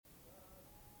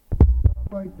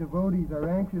neophyte devotees are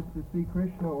anxious to see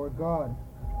Krishna or God,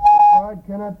 but God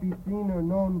cannot be seen or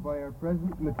known by our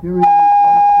present material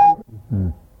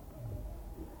senses.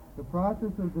 The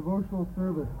process of devotional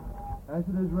service, as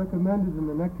it is recommended in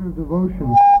the Nectar of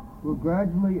Devotion, will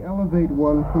gradually elevate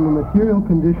one from the material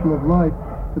condition of life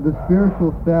to the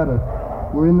spiritual status,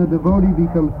 wherein the devotee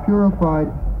becomes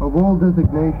purified of all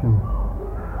designations.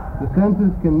 The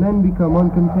senses can then become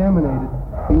uncontaminated,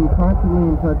 being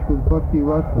constantly in touch with bhakti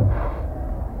rasa.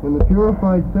 When the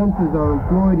purified senses are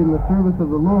employed in the service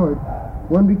of the Lord,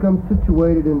 one becomes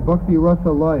situated in bhakti rasa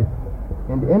life,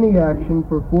 and any action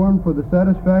performed for the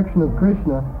satisfaction of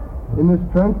Krishna in this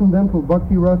transcendental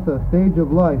bhakti rasa stage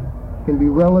of life can be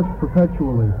relished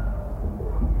perpetually.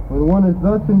 When one is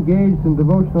thus engaged in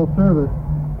devotional service,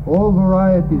 all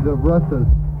varieties of rasas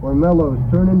or mellows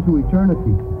turn into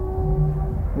eternity.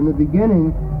 In the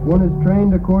beginning, one is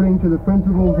trained according to the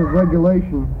principles of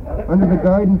regulation under the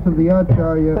guidance of the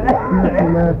Acharya, spiritual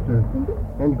master,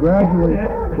 and gradually,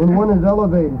 when one is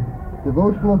elevated,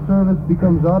 devotional service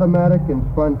becomes automatic and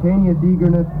spontaneous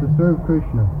eagerness to serve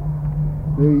Krishna.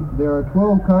 There are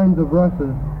 12 kinds of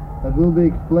rasas, as will be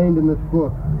explained in this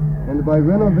book, and by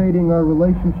renovating our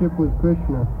relationship with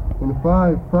Krishna in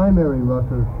 5 primary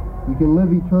rasas, we can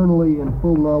live eternally in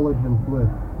full knowledge and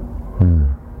bliss.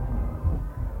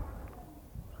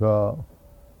 So,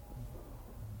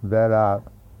 there are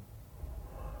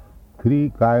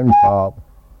 3 kinds of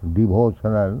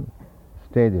devotional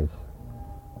stages.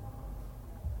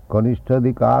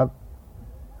 Kanishtadikar,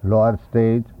 lower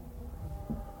stage,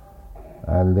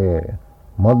 and the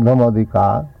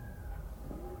Madhyamadikar,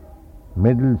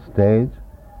 middle stage,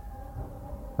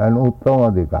 and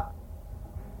Uttamadikar.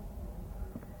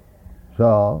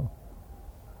 So,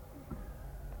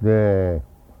 the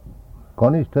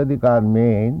Kanishtadikar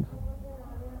means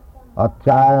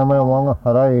Achayamamang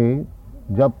harai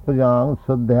japjang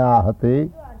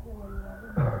suddhyahate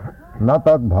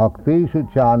natat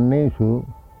bhaktishu channeshu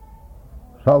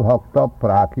sabhakta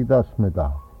prakita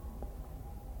smita.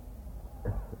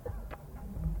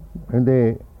 In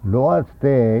the lower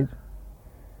stage,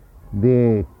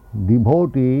 the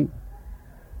devotee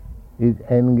is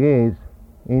engaged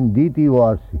in deity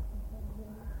worship.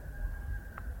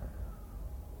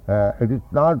 It is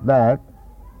not that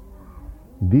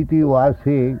deity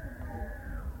worship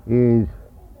is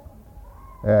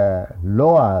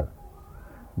lower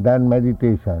than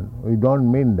meditation. We don't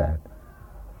mean that.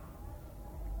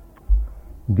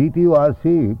 Deity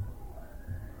worship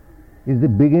is the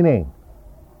beginning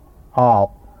of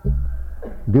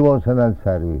devotional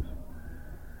service.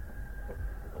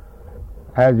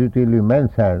 As usually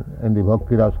mentioned in the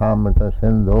Bhakti Rasamrita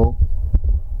Sindhu,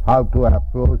 how to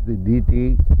approach the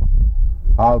deity,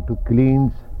 how to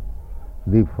cleanse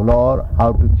the floor,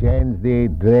 how to change the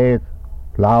dress,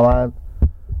 flower,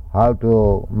 how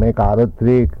to make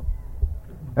aratrik,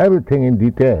 everything in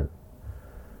detail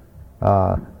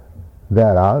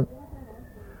there are.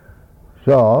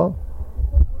 So,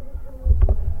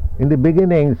 in the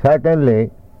beginning, certainly,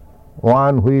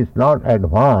 one who is not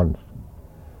advanced,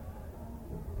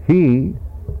 he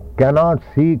cannot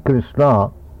see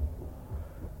Krishna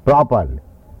properly.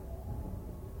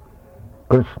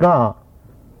 Krishna,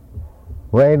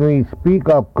 when we speak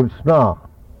of Krishna,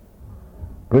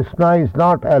 Krishna is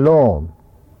not alone.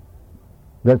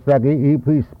 Just like if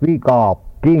we speak of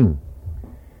king,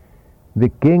 the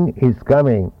king is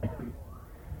coming.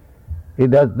 It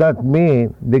does not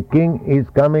mean the king is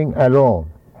coming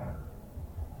alone.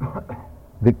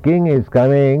 The king is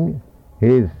coming,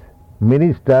 his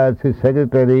ministers, his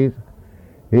secretaries,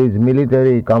 his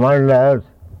military commanders,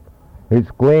 his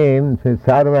queens, his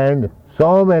servants,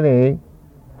 so many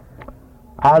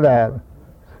other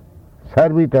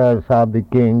servitors of the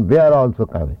king, they are also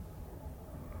coming.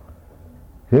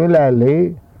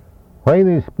 Similarly,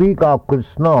 when we speak of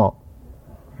Krishna,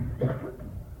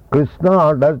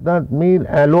 Krishna does not mean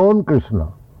alone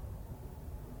Krishna.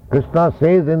 Krishna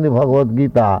says in the Bhagavad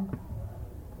Gita,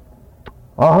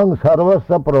 Aham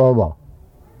sarvasya prabhava.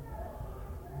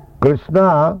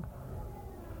 Krishna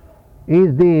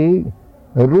is the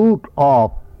root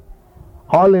of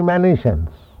all emanations.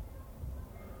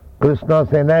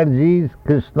 Krishna's energies,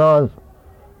 Krishna's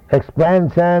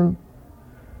expansion,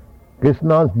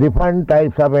 Krishna's different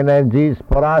types of energies,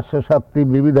 Parasya Shakti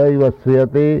Vividhaiva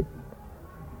Sriyate.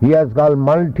 He has got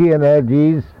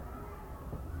multi-energies,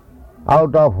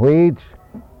 out of which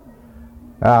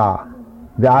the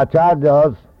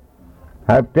Acharyas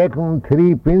have taken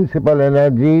 3 principal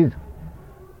energies: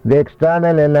 the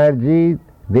external energy,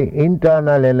 the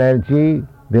internal energy,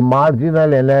 the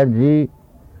marginal energy.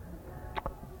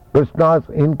 Krishna's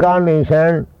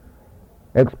incarnation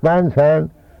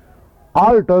expansion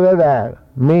altogether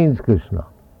means Krishna.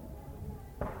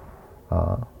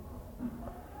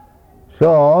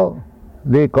 So,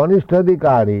 the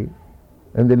Kanishtadikari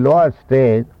in the lower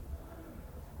stage,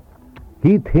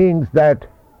 he thinks that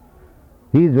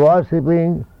he is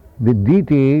worshipping the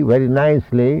deity very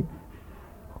nicely.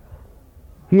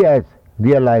 He has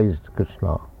realized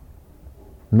Krishna.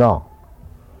 No.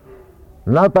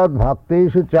 Na tad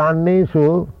bhakteshu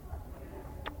channeshu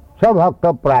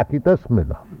sabhakta prakita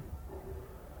smita.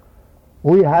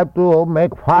 We have to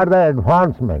make further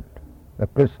advancement.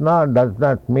 Krishna does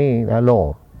not mean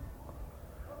alone.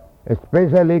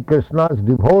 Especially Krishna's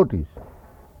devotees.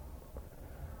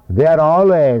 They are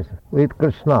always with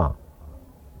Krishna.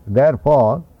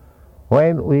 Therefore,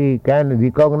 when we can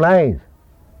recognize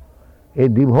a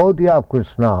devotee of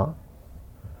Krishna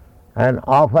and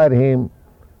offer him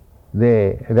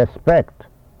the respect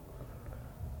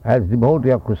as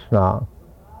devotee of Krishna,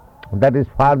 that is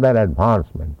further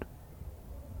advancement.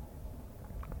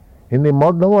 In the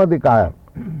Madhyamadikaya,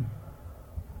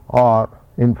 or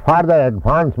in further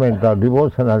advancement of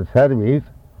devotional service,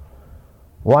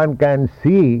 one can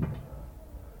see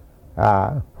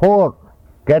 4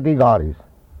 categories.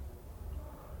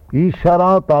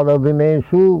 Ishara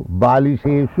tadadineshu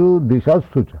balisheshu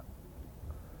dishastu cha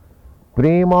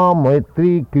prema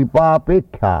maitri kripa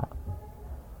pekkha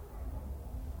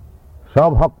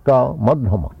sabhakta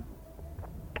madhyama.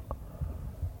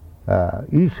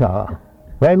 Isha,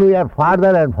 when we are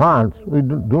further advanced, we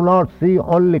do not see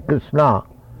only Krishna,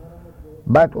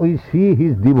 but we see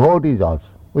his devotees also.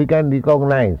 We can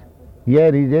recognize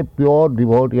here is a pure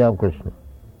devotee of Krishna.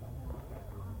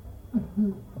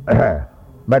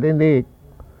 But in the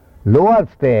lower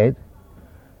stage,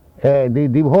 the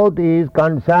devotee is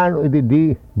concerned with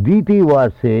the deity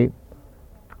worship,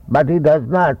 but he does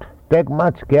not take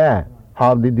much care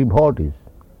of the devotees.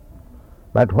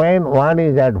 But when one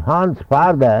is advanced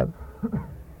further,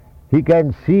 he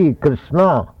can see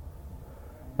Krishna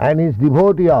and his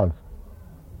devotee also.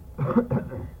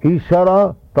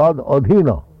 Ishara tad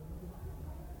adhina.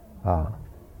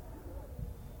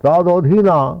 Tad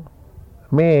adhina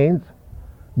means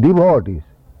devotees.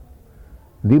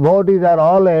 Devotees are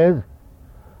always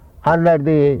under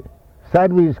the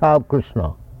service of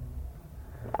Krishna.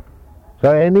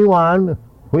 So anyone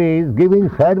who is giving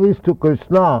service to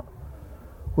Krishna,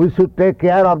 we should take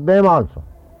care of them also.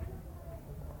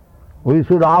 We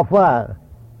should offer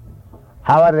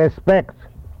our respect.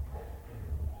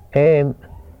 And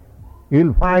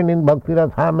you'll find in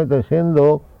Bhakti-rathamrita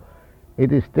Sindhu,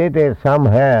 it is stated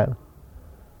somewhere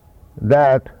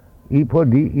that if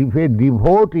a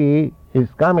devotee is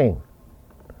coming,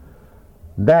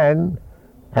 then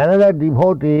another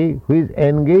devotee who is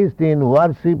engaged in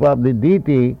worship of the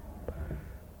deity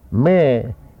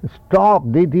may stop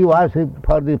deity worship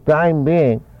for the time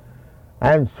being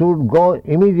and should go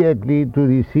immediately to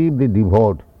receive the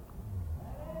devotee.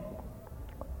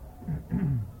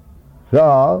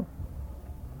 So,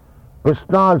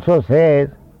 Krishna also says,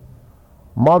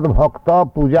 Mad Bhakta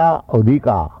Puja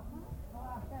Adhika.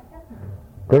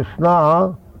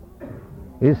 Krishna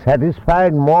is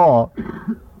satisfied more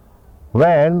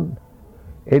when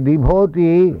a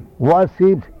devotee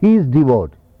worships his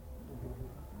devotee.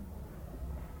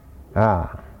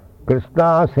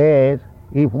 Krishna says,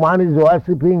 if one is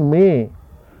worshipping me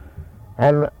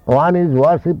and one is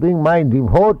worshipping my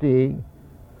devotee,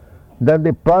 then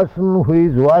the person who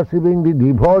is worshipping the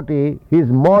devotee is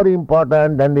more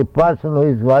important than the person who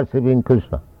is worshipping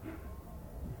Krishna.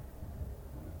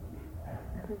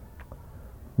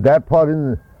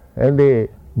 Therefore, in the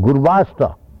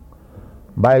Gurvasta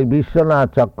by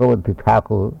Vishwanath Chakravarti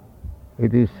Thakur,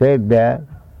 it is said there,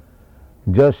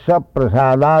 Jasya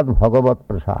prasadad bhagavat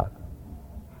prasad.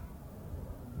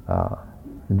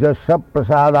 Jasya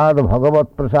prasadad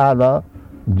bhagavat prasada,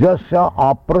 jasya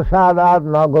aprasadad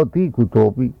nagati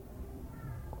kutopi.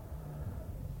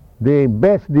 The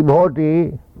best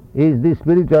devotee is the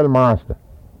spiritual master.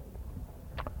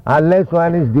 Unless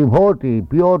one is devotee,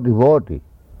 pure devotee,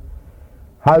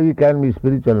 how he can be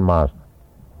spiritual master?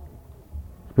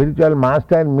 Spiritual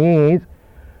master means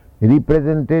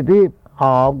representative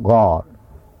of God.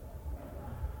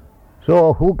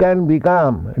 So who can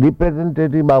become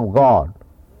representative of God?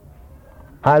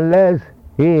 Unless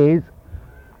he is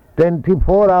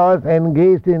 24 hours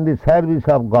engaged in the service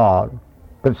of God,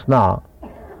 Krishna,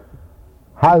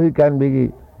 how he can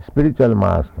be spiritual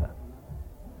master?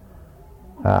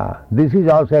 This is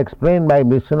also explained by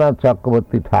Vishwanath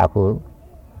Chakravarti Thakur.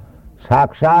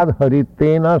 Sakshad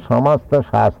haritena samasta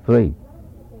shastrai.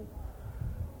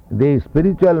 The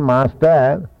spiritual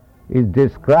master is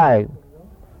described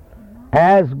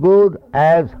as good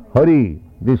as Hari,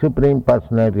 the Supreme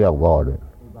Personality of Godhead.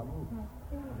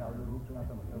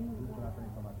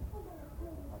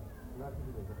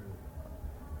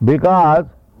 Because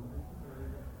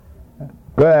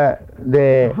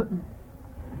the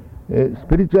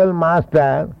spiritual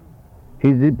master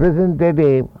is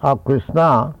representative of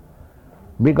Krishna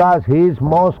because he is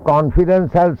most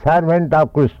confidential servant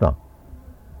of Krishna.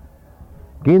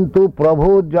 किंतु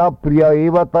प्रभु जब प्रिय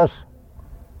एवतस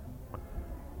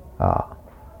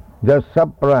जब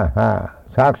सब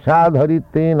साक्षात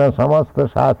हरितेन समस्त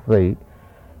शास्त्रै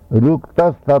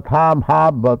रुक्तस तथा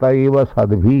भाववत एव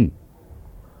सद्भि.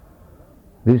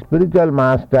 The spiritual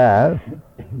master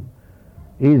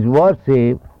is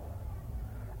worshipped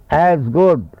as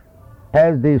good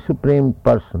as the Supreme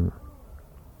Person.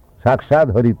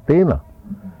 Sakshat Haritena.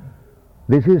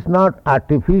 This is not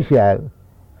artificial,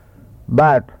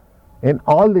 but in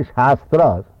all the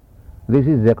Shastras, this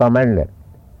is recommended.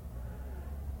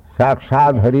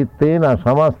 Sakshat Haritena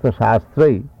samasta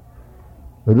Shastrai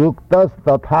Ruktas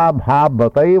Tatha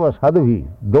Bhavataiva Sadvi.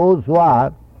 Those who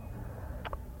are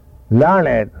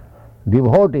learned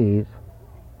devotees,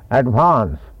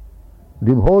 advanced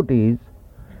devotees,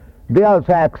 they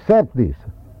also accept this,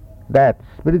 that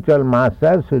spiritual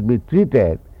masters should be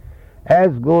treated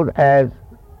as good as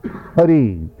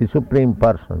Hari, the Supreme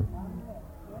Person.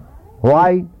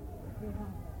 Why?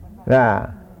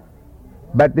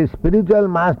 But the spiritual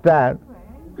master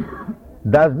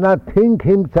does not think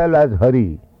himself as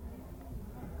Hari.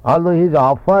 Although he is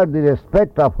offered the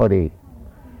respect of Hari,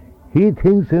 he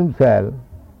thinks himself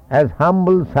as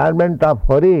humble servant of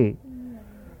Hari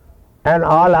and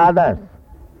all others.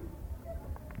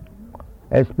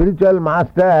 A spiritual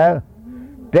master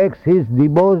takes his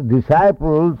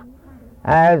disciples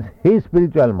as his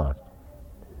spiritual master.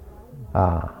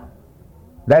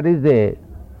 That is the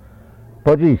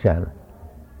position.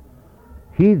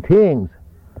 He thinks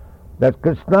that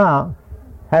Krishna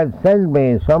has sent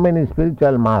me so many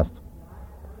spiritual masters.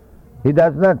 He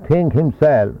does not think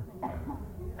himself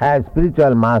as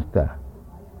spiritual master.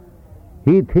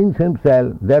 He thinks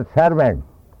himself their servant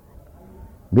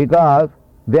because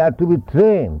they are to be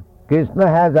trained. Krishna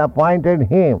has appointed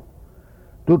him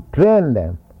to train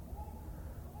them.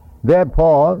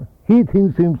 Therefore, he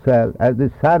thinks himself as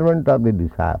the servant of the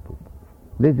disciple.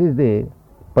 This is the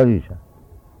position.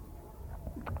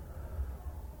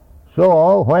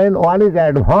 So, when one is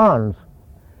advanced,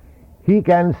 he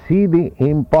can see the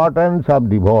importance of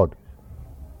devotees.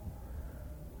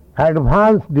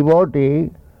 Advanced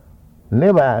devotee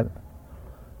never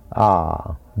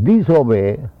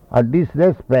disobey or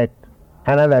disrespect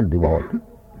another devotee.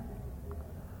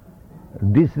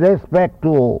 Disrespect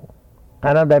to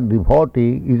another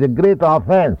devotee is a great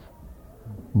offense.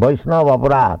 Vaishnava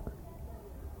aparad.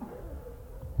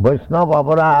 Vaishnava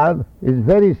aparad is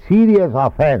very serious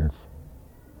offense.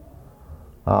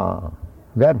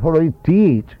 Therefore we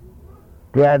teach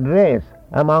to address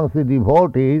amongst the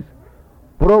devotees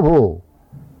Prabhu,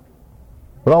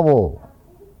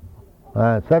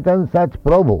 such and such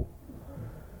Prabhu.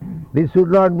 This should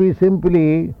not be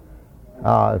simply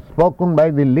spoken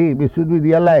by the lip, it should be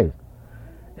realized.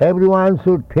 Everyone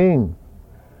should think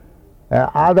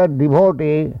other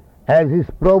devotee as his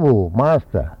Prabhu,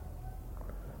 master.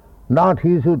 Not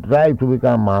he should try to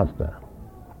become master.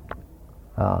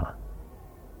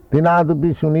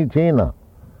 Tinadupi sunichena,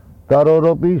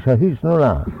 taroropi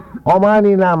sahisnuna,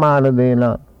 amanina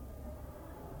manadena.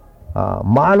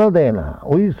 Manadena,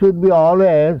 we should be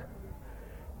always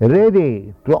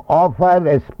ready to offer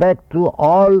respect to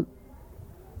all,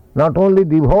 not only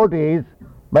devotees,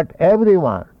 but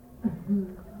everyone.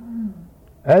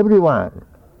 Everyone.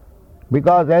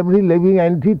 Because every living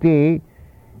entity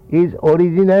is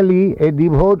originally a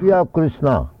devotee of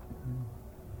Krishna.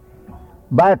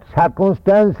 But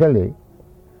circumstantially,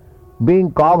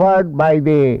 being covered by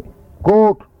the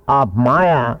coat of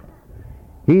Maya,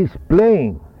 he is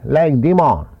playing like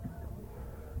demon.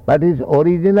 But his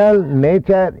original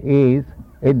nature is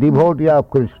a devotee of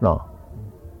Krishna.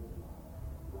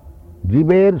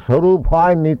 Jiver Sarup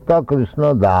hoy Nitya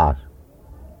Krishna Das.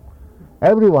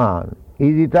 Everyone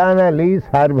is eternally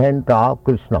servant of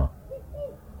Krishna.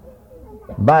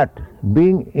 But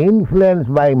being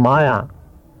influenced by Maya,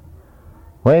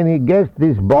 when he gets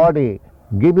this body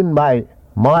given by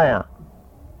Maya,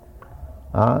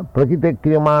 Prakite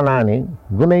Kriyamanani,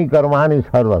 Gunai Karmani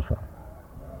Sarvasa,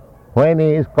 when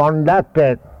he is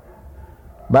conducted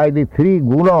by the three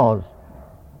gunas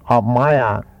of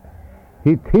Maya,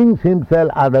 he thinks himself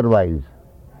otherwise.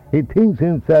 He thinks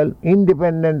himself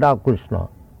independent of Krishna.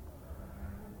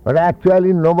 But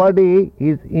actually nobody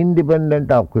is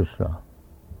independent of Krishna.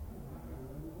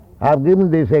 I have given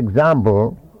this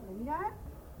example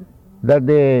that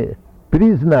the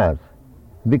prisoners,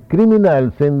 the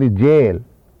criminals in the jail,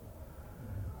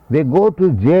 they go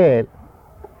to jail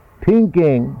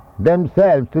thinking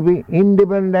themselves to be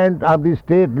independent of the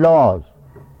state laws,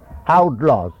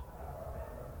 outlaws.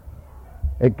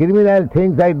 A criminal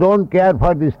thinks, I don't care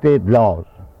for the state laws.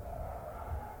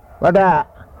 But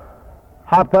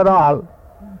after all,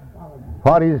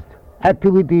 for his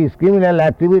activities, criminal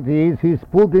activities, he is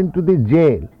put into the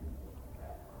jail.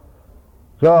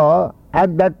 So,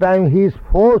 at that time he is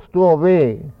forced to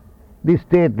obey the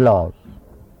state laws.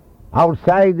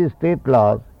 Outside the state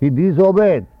laws, he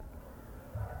disobeyed.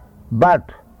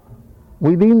 But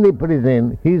within the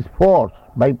prison, he is forced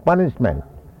by punishment.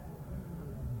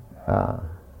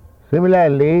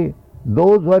 Similarly,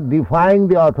 those who are defying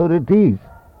the authorities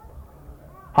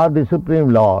of the Supreme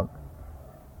Lord,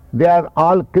 they are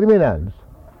all criminals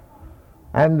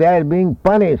and they are being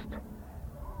punished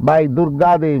by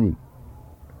Durga Devi.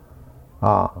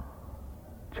 Chaiva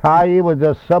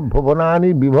jasab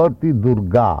bhuvanani vibharti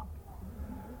Durga.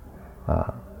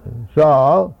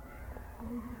 So,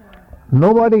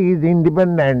 nobody is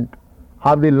independent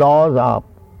of the laws of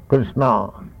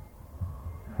Krishna.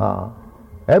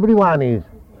 Everyone is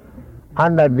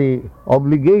under the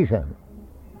obligation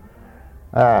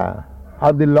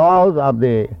of the laws of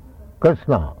the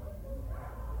Krishna.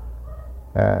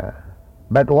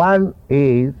 But one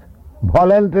is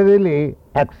voluntarily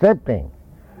accepting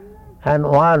and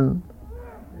one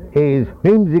is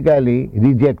whimsically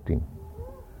rejecting.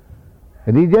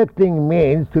 Rejecting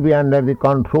means to be under the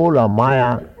control of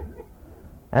Maya,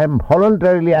 and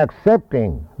voluntarily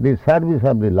accepting the service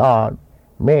of the Lord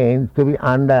means to be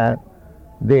under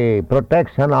the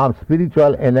protection of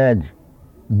spiritual energy.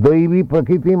 Daivi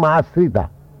prakriti masrita.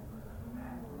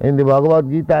 In the Bhagavad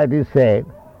Gita it is said,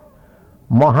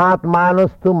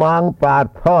 Mahatmanastu mang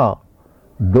partha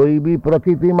daivi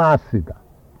prakriti masrita.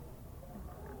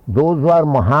 Those who are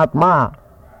Mahatma,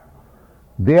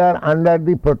 they are under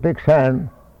the protection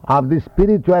of the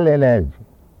spiritual energy.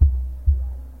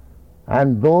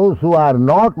 And those who are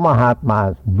not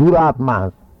Mahatmas,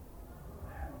 Duratmas,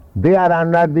 they are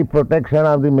under the protection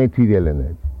of the material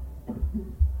energy.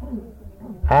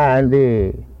 And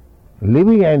the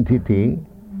living entity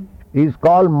is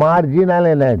called marginal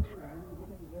energy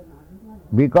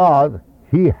because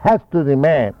he has to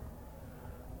remain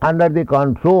under the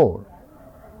control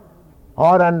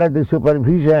or under the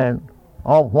supervision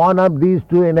of one of these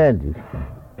two energies,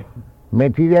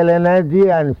 material energy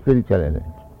and spiritual energy.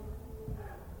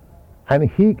 And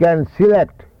he can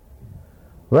select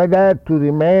whether to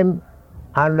remain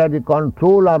under the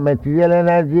control of material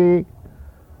energy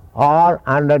or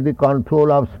under the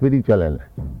control of spiritual energy.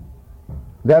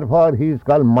 Therefore, he is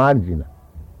called marginal.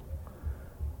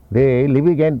 The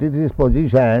living entity's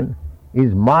position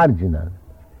is marginal,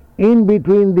 in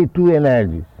between the two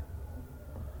energies.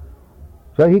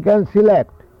 So he can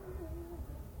select.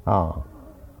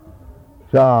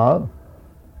 So,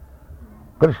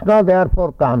 Krishna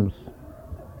therefore comes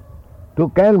to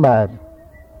canvas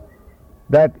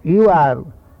that you are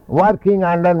working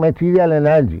under material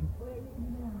energy.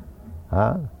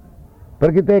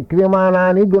 Prakite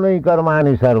kriyamanani gunai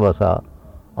karmani sarvasa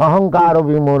ahankaro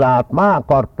vimuratma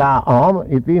karta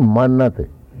aham iti mannate.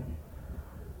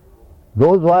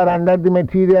 Those who are under the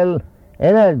material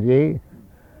energy,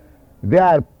 they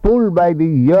are pulled by the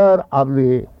ear of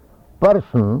the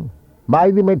person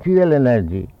by the material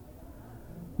energy.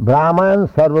 Brahman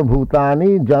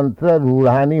sarvabhutani jantra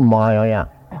rudhani mayaya.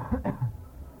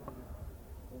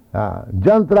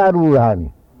 Jantra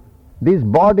rudhani. This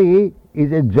body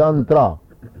is a jantra,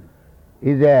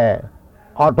 is a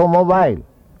automobile,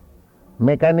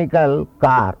 mechanical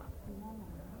car.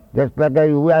 Just like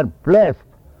we are placed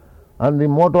on the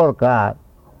motor car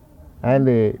and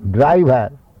the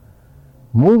driver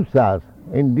moves us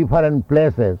in different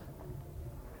places.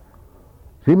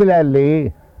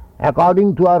 Similarly,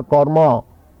 according to our karma,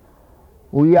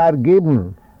 we are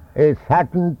given a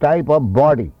certain type of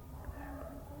body.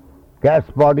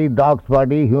 Cat's body, dog's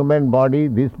body, human body,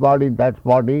 this body, that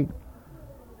body,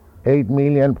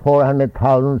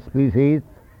 8,400,000 species.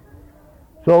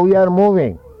 So we are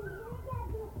moving.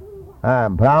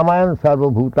 Brahman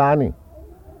sarvabhutani,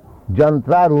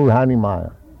 jantra rudhani maya.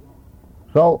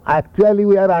 So actually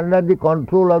we are under the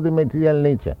control of the material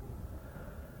nature.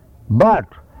 But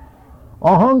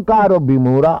ahankaro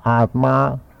bimura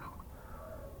atma,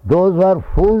 those who are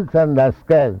fools and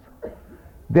rascals,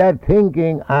 they are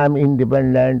thinking, I am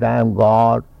independent, I am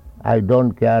God, I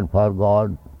don't care for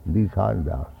God, these are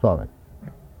the so many.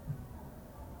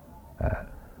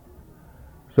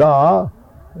 So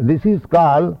this is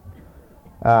called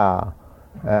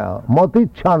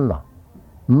motichanna,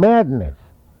 madness.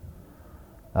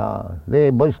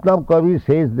 The Vaishnava Kavi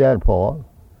says therefore,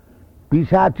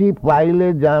 Pishachi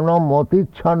paile jano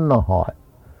motichanna hoy,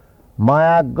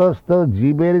 mayagasta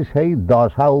jiber sei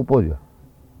dasha upoja.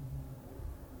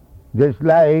 Just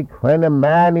like when a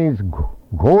man is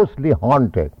ghostly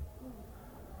haunted,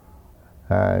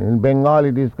 in Bengal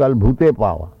it is called bhute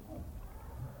pawa,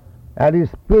 and he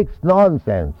speaks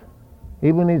nonsense.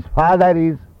 Even his father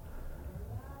is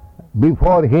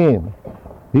before him.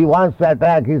 He wants to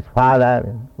attack his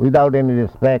father without any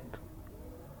respect.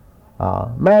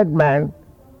 Madman,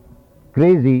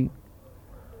 crazy.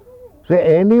 So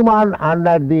anyone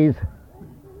under this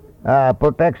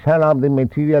protection of the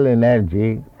material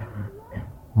energy,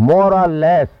 more or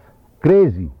less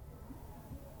crazy,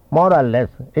 more or less.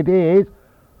 It is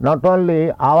not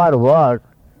only our word,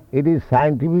 it is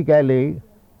scientifically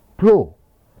true.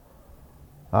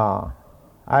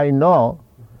 I know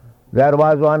there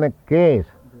was one case,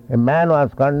 a man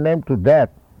was condemned to death,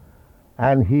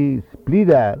 and his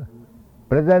pleader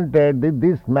presented that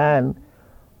this man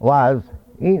was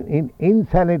in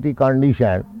insanity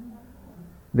condition,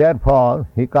 therefore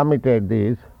he committed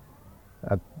this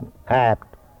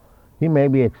act, he may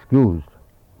be excused.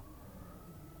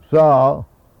 So,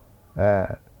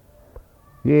 a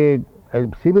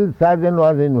civil surgeon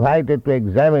was invited to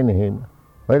examine him,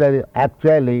 whether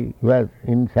actually he was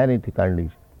in insanity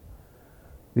condition.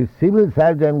 The civil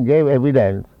surgeon gave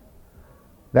evidence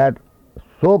that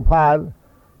so far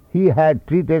he had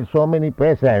treated so many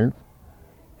patients,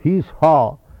 he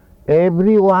saw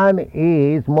everyone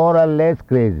is more or less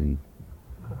crazy.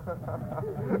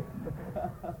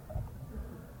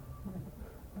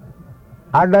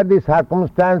 Under the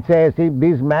circumstances, if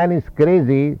this man is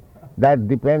crazy, that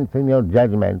depends on your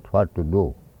judgment what to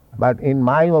do. But in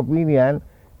my opinion,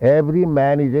 every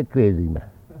man is a crazy man.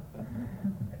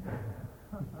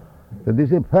 So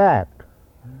this is a fact.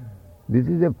 This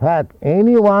is a fact.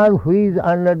 Anyone who is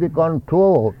under the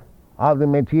control of the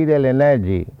material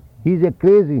energy, he is a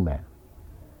crazy man.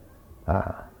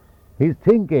 He is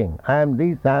thinking, I am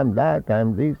this, I am that, I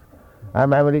am this, I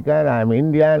am American, I am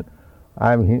Indian,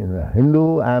 I am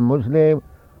Hindu, I am Muslim,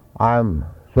 I am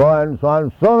so and so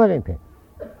on, so many things.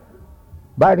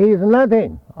 But he is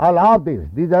nothing, all of this.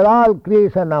 These are all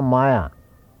creation of Maya.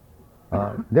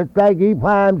 Just like if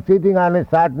I am sitting on a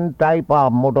certain type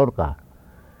of motor car,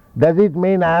 does it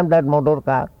mean I am that motor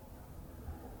car?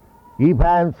 If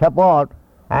I am support,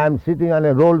 I am sitting on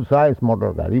a Rolls-Royce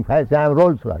motor car. If I say I am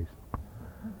Rolls-Royce,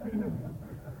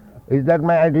 is that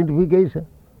my identification?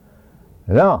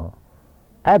 No,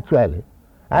 actually.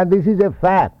 And this is a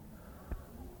fact.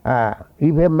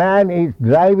 If a man is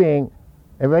driving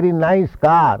a very nice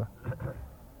car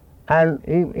and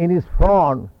in his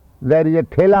front there is a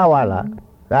thela wala,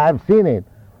 I have seen it.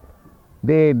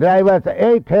 The driver says,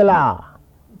 hey thela,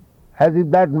 as if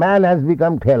that man has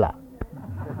become thela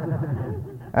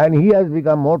and he has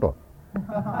become motor.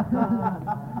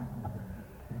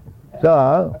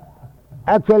 So,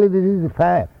 actually this is a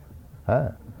fact.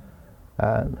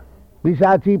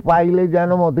 Pisachi paile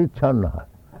janamoti channa.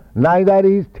 Neither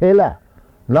is thela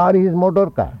nor his motor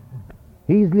car.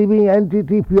 He is living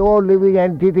entity, pure living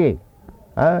entity.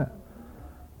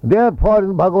 Therefore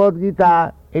in Bhagavad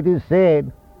Gita it is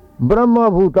said, Brahma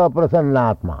Bhuta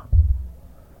Prasannatma.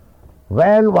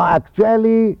 When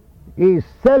actually is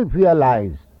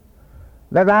self-realized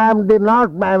that I am not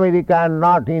American,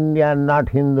 not Indian, not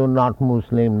Hindu, not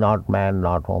Muslim, not man,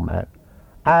 not woman.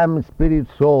 I am spirit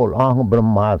soul, Aham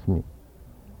Brahmasmi.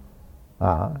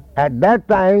 At that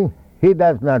time he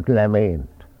does not lament.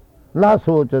 Na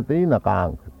sochati na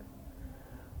kankati.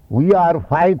 We are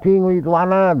fighting with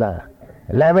one another,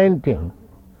 lamenting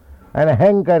and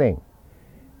hankering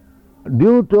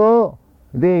due to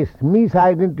this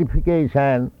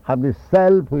misidentification of the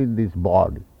self with this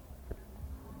body.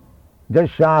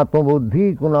 Jashatma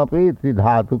buddhi kunapetri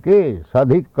dhatuke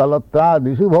sadhik kalatra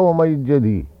disubhava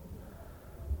maijjadi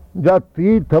jat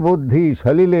tirtha buddhi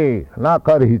shalile na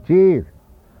karhichir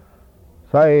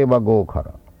saeva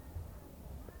gokhara.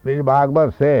 This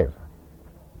Bhagavad says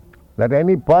that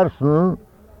any person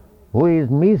who is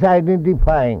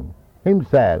misidentifying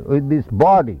himself with this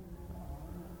body,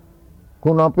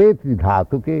 kunapetri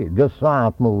dhatuke jasya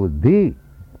atma buddhi.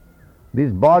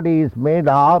 This body is made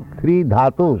of three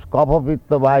dhatus, kapha,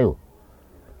 pitta, vayu.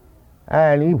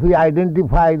 And if we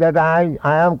identify that I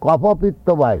am kapha,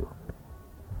 pitta, vayu,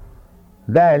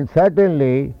 then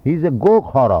certainly he is a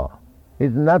gokhara. He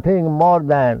is nothing more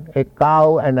than a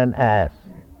cow and an ass.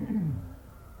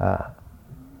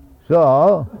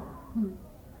 So,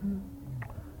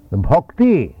 the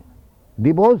bhakti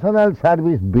Devotional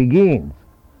service begins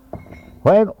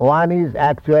when one is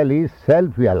actually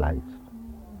self-realized.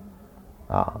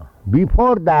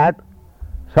 Before that,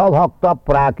 Sabhakta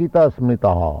Prakita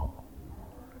Smritaha.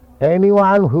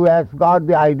 Anyone who has got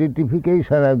the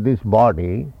identification of this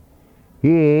body,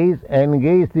 he is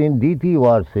engaged in deity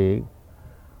worship,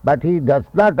 but he does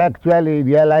not actually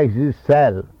realize his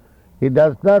self. He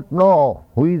does not know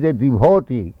who is a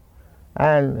devotee,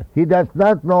 and he does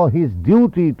not know his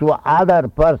duty to other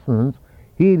persons.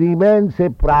 He remains a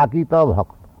Prakita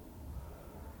Bhakta.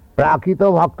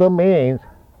 Prakita Bhakta means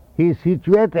he is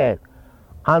situated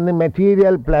on the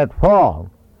material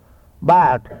platform,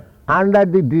 but under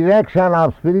the direction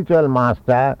of spiritual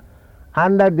master,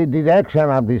 under the direction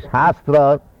of the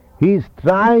Shastra, he is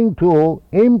trying to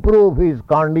improve his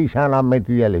condition of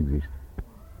material existence.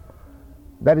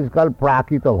 That is called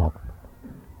Prakita Bhakta.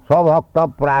 Sabhakta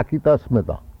Prakita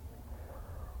Smita.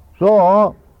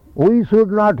 So, we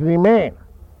should not remain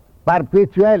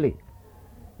perpetually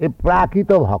a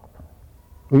Prakita Bhakta.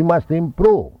 We must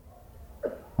improve.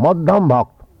 Madhyam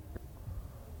Bhakta.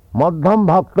 Madhyam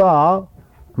Bhakta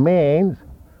means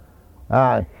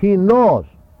he knows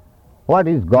what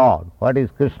is God, what is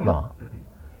Krishna.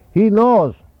 He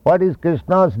knows what is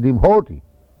Krishna's devotee.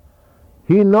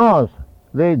 He knows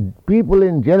the people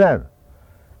in general,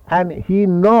 and he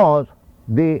knows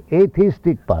the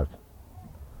atheistic person.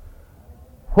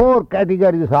 4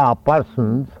 categories of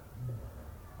persons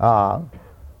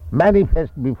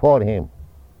manifest before him.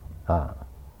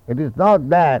 It is not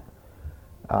that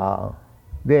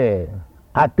they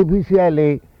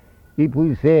artificially, if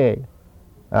we say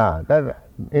that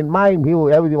in my view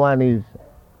everyone is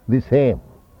the same,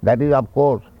 that is of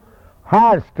course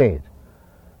higher stage,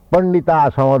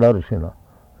 Pandita Samadarshina.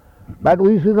 But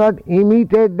we should not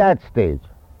imitate that stage,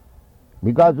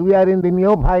 because we are in the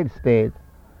neophyte stage.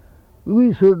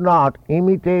 We should not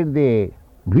imitate the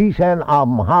vision of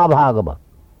Mahabhagavat.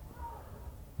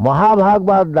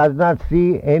 Mahabhagavat does not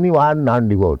see anyone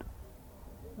non-devotee.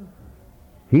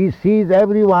 He sees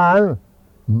everyone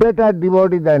better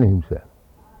devotee than himself.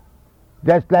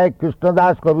 Just like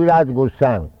Krishnadas Kaviraj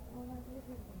Goswami.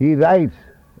 He writes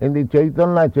in the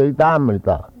Chaitanya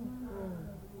Chaitamrita,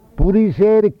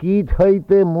 পুরুষের কীট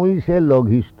হইতে মুই সে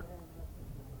লঘিষ্ঠ,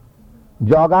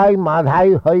 জগাই মাধাই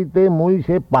হইতে মুই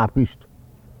সে পাপিষ্ঠ.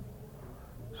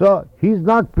 So he is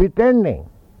not pretending.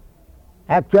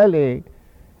 Actually,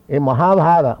 a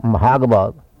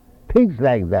Mahabhagavat thinks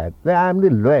like that. I am the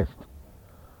lowest.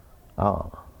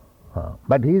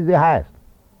 But he is the highest.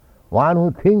 One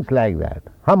who thinks like that,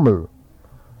 humble.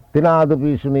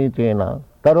 Tinadapi sunichena,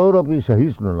 tarorapi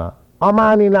sahisnuna,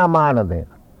 amanina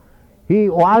manadena. He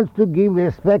wants to give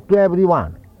respect to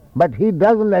everyone, but he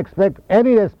doesn't expect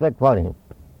any respect for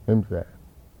himself.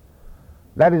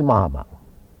 That is Mahabharata.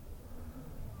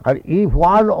 Or if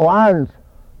one wants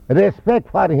respect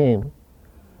for him,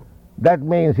 that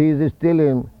means he is still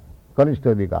in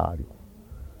Kanistadikari.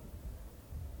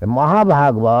 The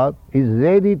Mahabhagavat is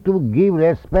ready to give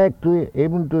respect to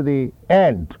even to the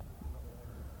end.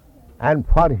 And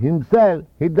for himself,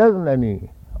 he doesn't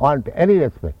want any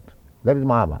respect. That is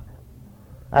Mahabharata.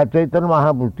 As Chaitanya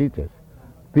Mahaprabhu teaches,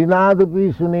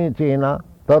 Tinadapi sunechena,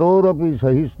 tarorapi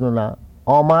sahisnuna,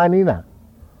 amanina.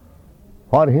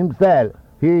 For himself,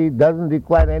 he doesn't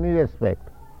require any respect.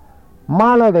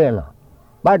 Manadena.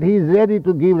 But he is ready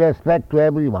to give respect to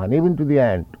everyone, even to the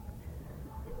end.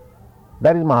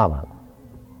 That is Mahabharata.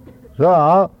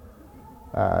 So,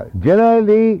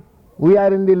 generally, we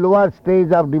are in the lower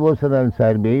stage of devotional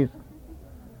service.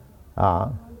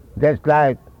 Just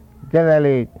like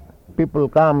generally people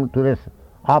come to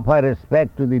offer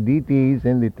respect to the deities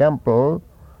in the temple,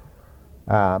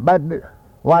 but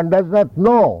one does not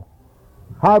know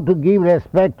how to give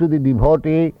respect to the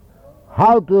devotee,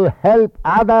 how to help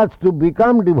others to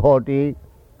become devotee.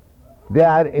 They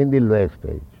are in the lowest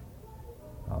stage.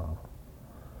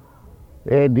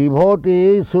 A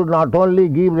devotee should not only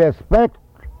give respect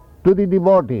to the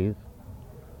devotees,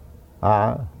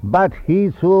 but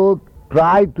he should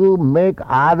try to make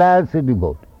others a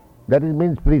devotee. That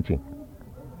means preaching.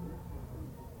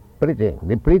 Preaching.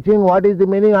 The preaching, what is the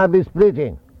meaning of this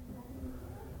preaching?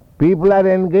 People are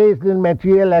engaged in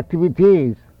material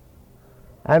activities,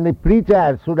 and the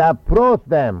preacher should approach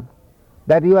them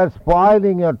that you are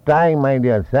spoiling your time, my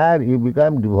dear sir, you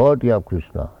become devotee of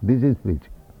Krishna. This is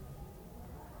preaching.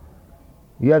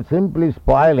 You are simply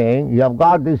spoiling, you have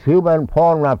got this human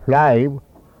form of life,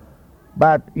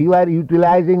 but you are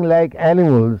utilizing like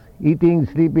animals, eating,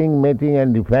 sleeping, mating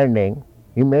and defending.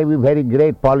 You may be very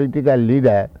great political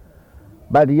leader,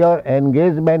 but your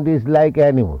engagement is like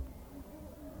animal.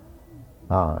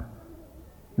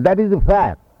 That is the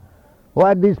fact.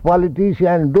 What these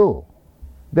politicians do,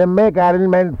 they make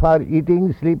arrangement for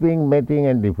eating, sleeping, mating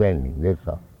and defending. That's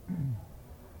all.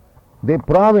 They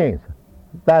promise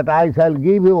that I shall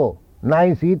give you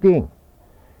nice eating.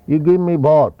 You give me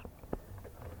vote.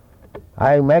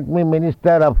 I make me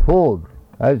minister of food.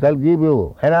 I shall give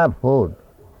you enough food.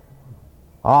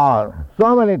 Or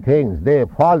so many things they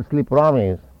falsely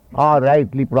promise or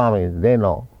rightly promise, they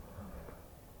know.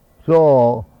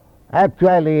 So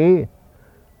actually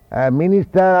a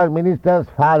minister or minister's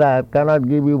father cannot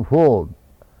give you food.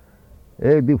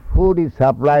 The food is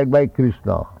supplied by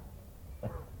Krishna.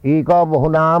 Eka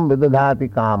bahunam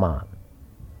vidadhati kama.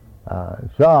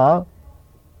 So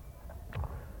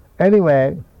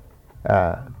anyway,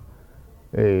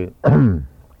 the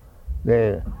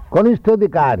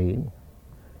Kanishtadhikari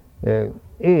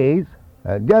is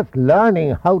just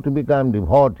learning how to become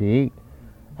devotee,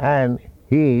 and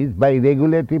he is by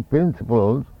regulative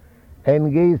principles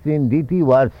engaged in deity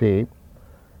worship,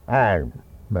 and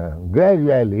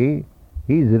gradually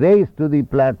he is raised to the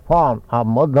platform of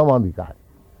Madhyamadhikari.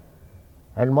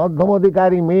 And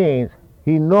Madhyamadhikari means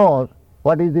he knows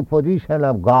what is the position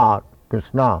of God,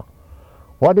 Krishna,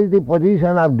 what is the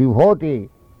position of devotee,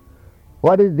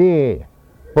 what is the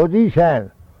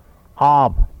position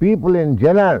of people in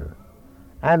general,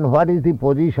 and what is the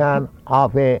position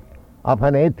of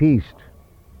an atheist.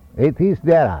 Atheists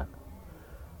there are.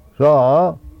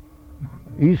 So,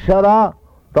 Ishara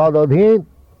Tadadhin,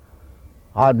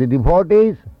 or the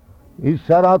devotees,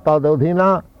 Ishara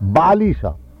Tadadhina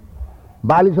Balisha.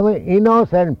 Balisha means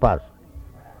innocent person.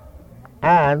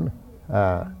 And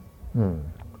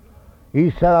Ishara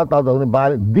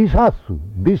Tadadhina Dishasu.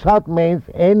 Dishat means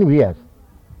envious.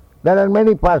 There are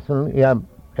many persons you have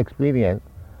experienced.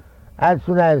 As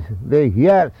soon as they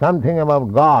hear something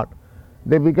about God,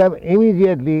 they become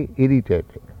immediately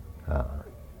irritated.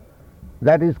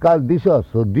 That is called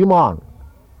Dishasu, demon.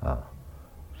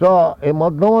 So a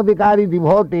Madhyamadhikari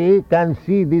devotee can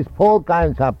see these four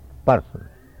kinds of persons.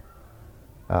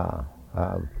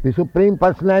 The Supreme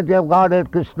Personality of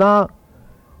Godhead Krishna,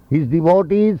 his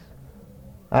devotees,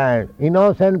 and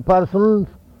innocent persons,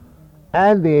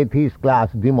 and the atheist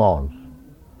class demons.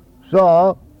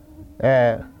 So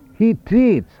he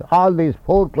treats all these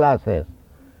four classes.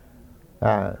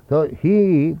 So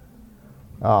he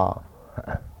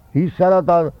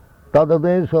Ishara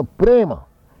Tadadesha Prema.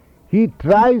 He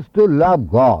tries to love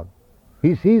God.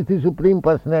 He sees the Supreme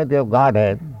Personality of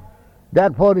Godhead.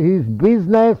 Therefore his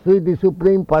business with the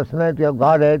Supreme Personality of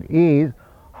Godhead is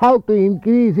how to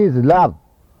increase his love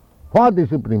for the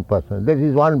Supreme Person. This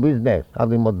is one business of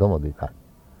the Madhyamadhikari.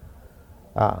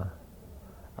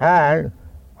 And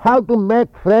how to make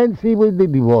friendship with the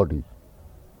devotees.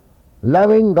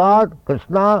 Loving God,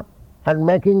 Krishna, and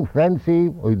making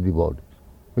friendship with devotees.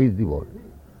 With devotees.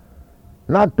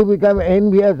 Not to become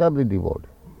envious of the devotee,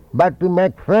 but to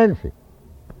make friendship.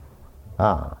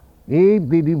 If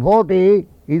the devotee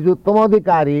is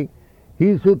Uttamadhikari,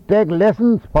 he should take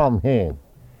lessons from him.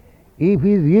 If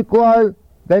he is equal,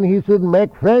 then he should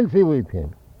make friendship with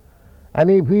him.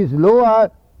 And if he is lower,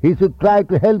 he should try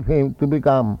to help him to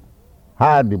become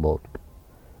higher devotee.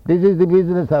 This is the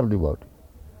business of devotee.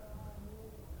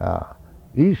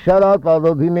 Ishara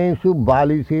tadadhineshu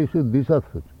baliseshu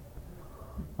disashu.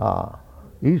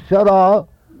 Ishara,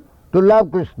 to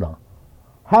love Krishna.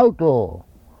 How to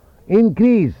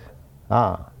increase?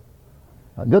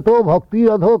 Jato bhakti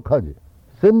adho khaj.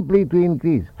 Simply to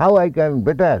increase. How I can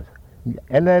better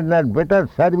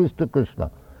service to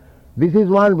Krishna. This is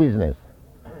one business.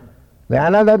 The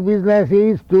another business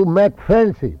is to make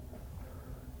friendship.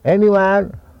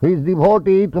 Anyone who is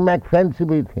devotee, to make friendship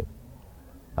with him.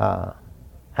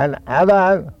 And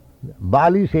other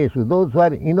Balisheshu, those who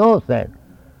are innocent,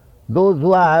 those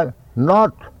who are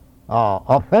not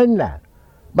offender,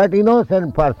 but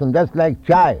innocent person, just like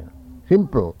child,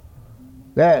 simple,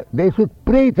 they should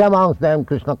preach amongst them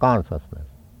Krishna consciousness,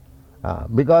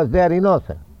 because they are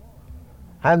innocent.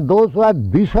 And those who are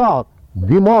Dishat,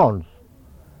 demons,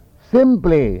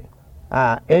 simply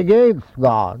against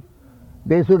God,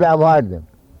 they should avoid them.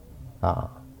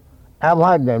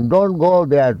 Avoid them. Don't go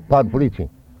there for preaching.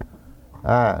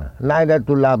 Neither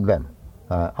to love them.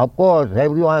 Of course,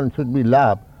 everyone should be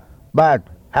loved, but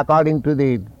according to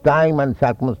the time and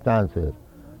circumstances.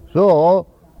 So,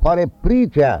 for a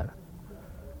preacher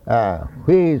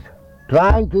who is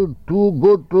trying to do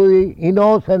good to the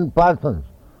innocent persons,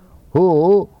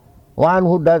 one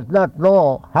who does not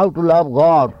know how to love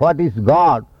God, what is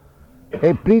God,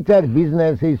 a preacher's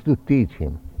business is to teach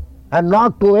him, and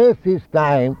not to waste his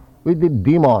time with the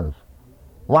demons,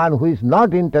 one who is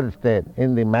not interested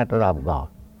in the matter of God.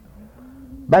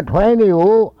 But when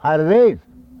you are raised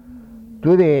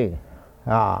to the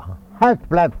highest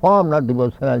platform of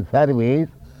devotional service,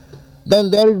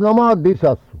 then there is no more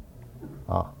disas.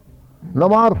 No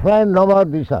more friend, no more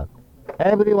disas.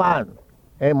 Everyone,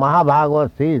 a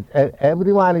Mahabhagavad says,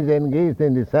 everyone is engaged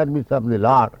in the service of the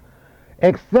Lord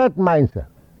except myself.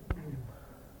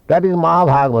 That is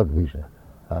Mahabhagavad vision.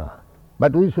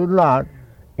 But we should not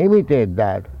imitate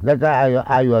that. That's why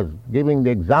I was giving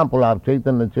the example of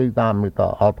Chaitanya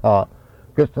Charitamrita author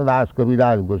Krishnadas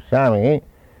Kaviraj Goswami.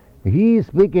 He is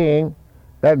speaking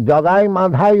that Jagai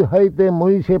Madhai haite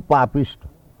mui se papishta,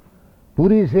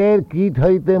 Purisher kit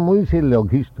haite mui se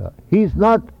loghishta. He is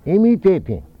not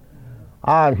imitating,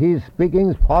 or he is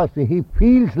speaking first. He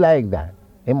feels like that.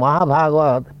 A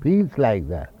Mahabhagavad feels like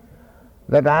that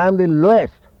I am the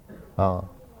lowest.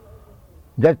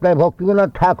 Just like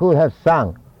Bhaktivinoda Thakur has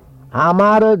sung,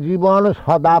 Amar Jivan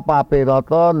Sada Pape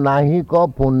Rata Nahiko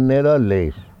Punnera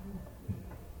Les.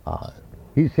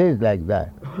 He says like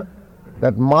that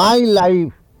my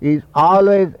life is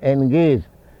always engaged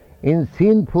in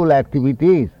sinful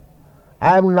activities.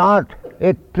 I am not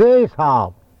a trace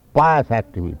of pious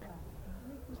activity.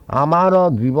 Amara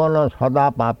Jivana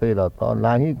Sada Pape Rata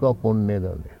Nahiko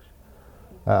Punnera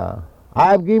Les.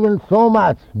 I have given so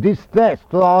much distress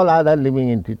to all other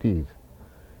living entities.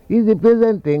 He is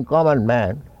representing common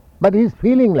man, but he is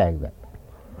feeling like that.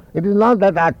 It is not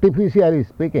that artificially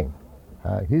speaking.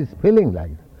 He is feeling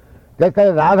like that. Just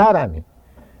like Radharani,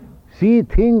 she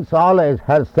thinks always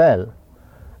herself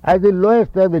as the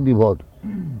lowest of the devotees.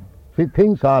 She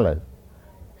thinks always.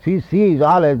 She sees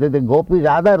always that the gopis,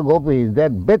 other gopis, they are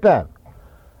better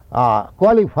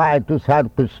qualified to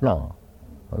serve Krishna.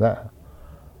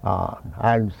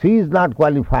 And she is not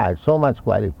qualified, so much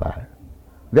qualified.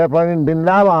 Therefore in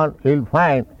Vrindavan you will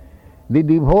find the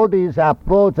devotees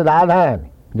approach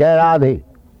Radharani, Jai Radhe.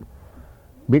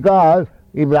 Because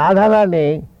if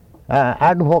Radharani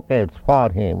advocates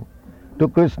for him to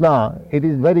Krishna, it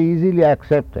is very easily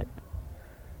accepted.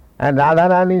 And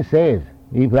Radharani says,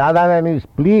 if Radharani is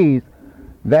pleased,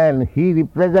 then he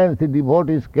represents the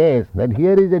devotee's case, that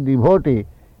here is a devotee,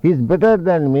 he is better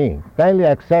than me, kindly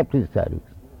accept his service.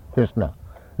 Krishna.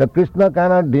 The Krishna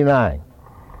cannot deny.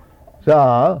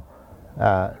 So,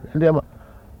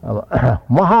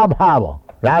 Mahabhava,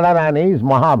 Radharani is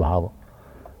Mahabhava.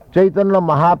 Chaitanya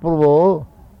Mahaprabhu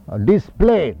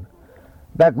displayed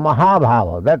that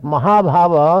Mahabhava. That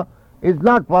Mahabhava is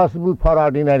not possible for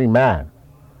ordinary man.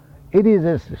 It is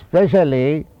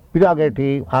especially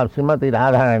prerogative of Srimati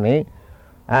Radharani,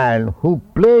 and who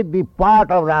played the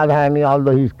part of Radharani,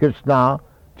 although he is Krishna,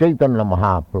 Chaitanya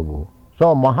Mahaprabhu.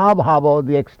 So Mahabhava,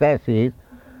 the ecstasy,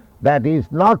 that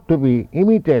is not to be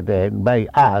imitated by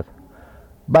us,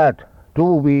 but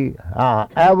to be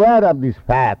aware of this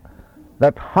fact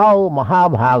that how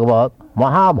Mahabhava,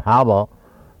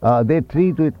 they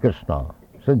treat with Krishna.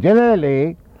 So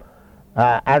generally,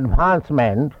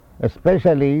 advancement,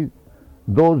 especially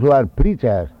those who are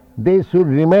preachers, they should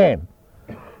remain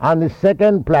on the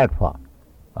second platform.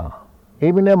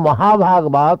 Even a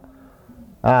Mahabhagavat,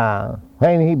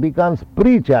 when he becomes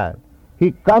preacher,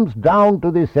 he comes down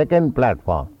to the second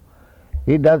platform.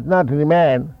 He does not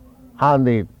remain on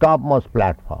the topmost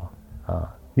platform.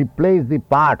 He plays the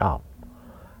part of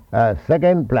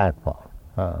second platform.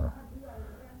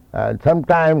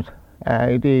 Sometimes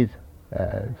it is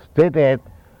stated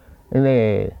in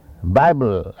a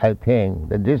Bible, I think,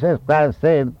 that Jesus Christ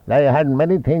said, I had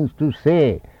many things to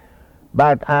say,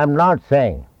 but I am not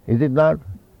saying. Is it not?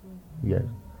 Yes.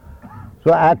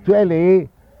 So actually,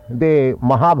 the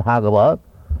Mahabhagavat,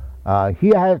 he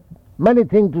has many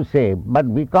things to say,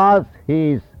 but because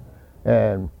he is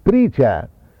a preacher,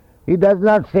 he does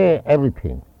not say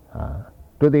everything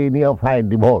to the neophyte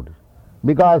devotees,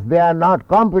 because they are not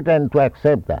competent to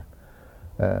accept that.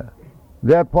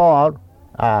 Therefore,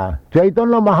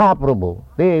 Chaitanya Mahaprabhu,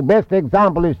 the best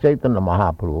example is Chaitanya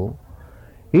Mahaprabhu.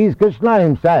 He is Krishna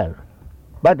himself,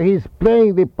 but he is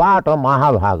playing the part of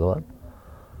Mahabhagavat.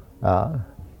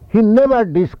 He never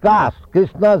discussed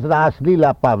Krishna's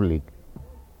Raslila public.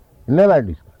 Never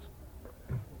discussed.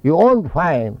 You won't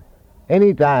find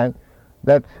any time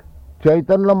that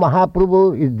Chaitanya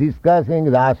Mahaprabhu is discussing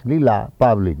Raslila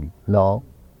publicly. No,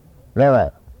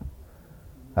 never.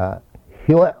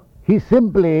 He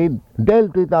simply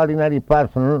dealt with ordinary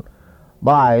person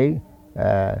by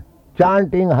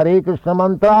chanting Hare Krishna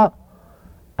mantra,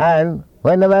 and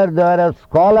whenever there are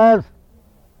scholars,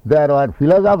 there were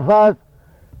philosophers,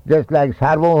 just like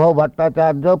Sarvabhauma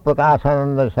Bhattacharya,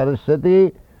 Prakashananda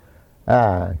Saraswati,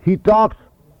 he talks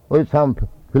with some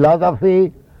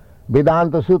philosophy,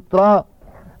 Vedanta Sutra,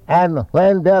 and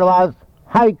when there was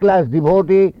high-class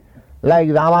devotee like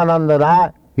Ramananda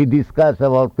Rai, he discusses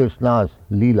about Krishna's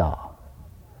Leela.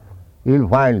 You will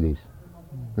find this.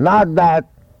 Not that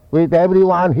with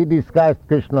everyone he discussed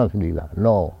Krishna's Leela.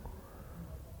 No.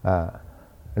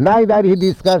 Neither he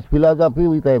discussed philosophy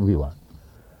with everyone.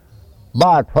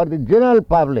 But for the general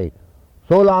public,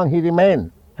 so long he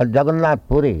remained at Jagannath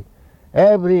Puri,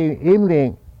 every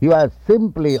evening he was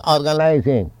simply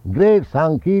organizing great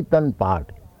Sankirtan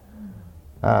party.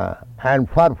 And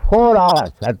for 4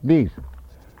 hours at least,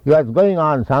 he was going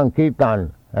on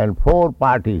Sankirtan and 4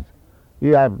 parties. He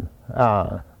have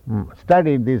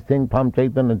studied this thing from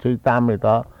Chaitanya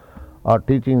Charitamrita or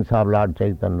teachings of Lord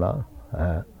Chaitanya,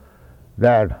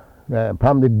 that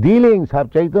from the dealings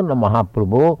of Chaitanya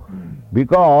Mahaprabhu,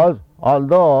 because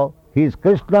although he is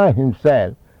Krishna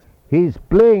himself, he is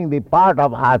playing the part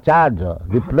of Acharya,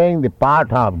 he is playing the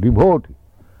part of devotee.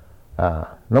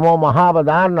 Namo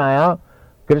Mahavadharnaya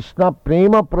Krishna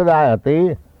Prema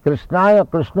Pradayate Krishnaya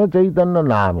Krishna Chaitanya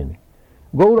Namini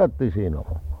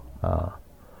Gauratisino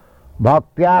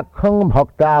Bhaktyakhang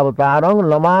Bhaktavatarang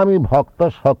Namami Bhakta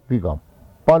Shaktikam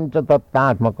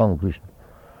Panchatattmatmakam Krishna.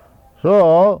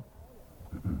 So,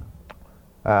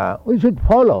 we should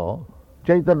follow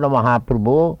Chaitanya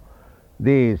Mahaprabhu,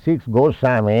 the 6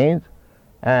 Goswamis,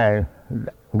 and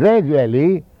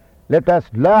gradually let us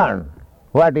learn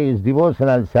what is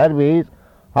devotional service,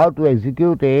 how to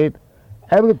execute it.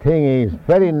 Everything is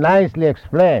very nicely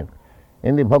explained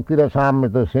in the Bhakti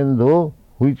Rasamrita Sindhu,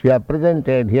 which we have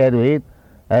presented herewith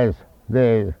as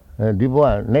the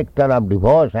nectar of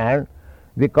devotion,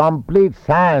 the complete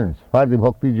science for the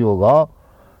Bhakti Yoga.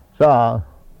 So,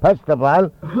 first of all,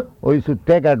 we should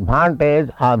take advantage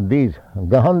of these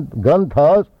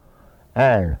granthas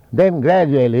and then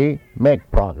gradually make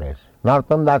progress.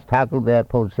 Narottam Das Thakur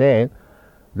therefore said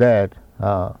that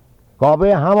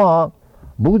Kabe hama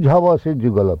bujhava se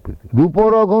jugalapiti.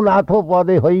 Ruporo natho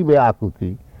pade hoibe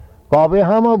akuti. Kabe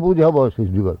hama bujhava se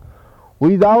jugal.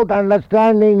 Without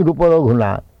understanding Rupa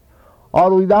Raghunath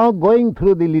or without going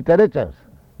through the literatures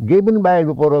given by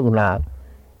Rupa Raghunath,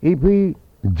 if we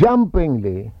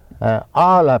jumpingly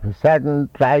all of a sudden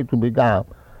try to become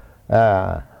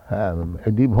a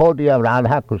devotee of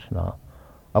Radha Krishna,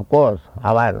 of course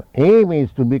our aim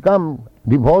is to become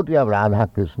devotee of Radha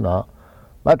Krishna,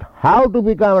 but how to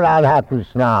become Radha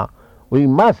Krishna, we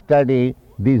must study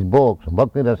these books,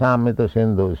 Bhakti Rasamrita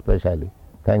Sindhu especially.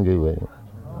 Thank you very much.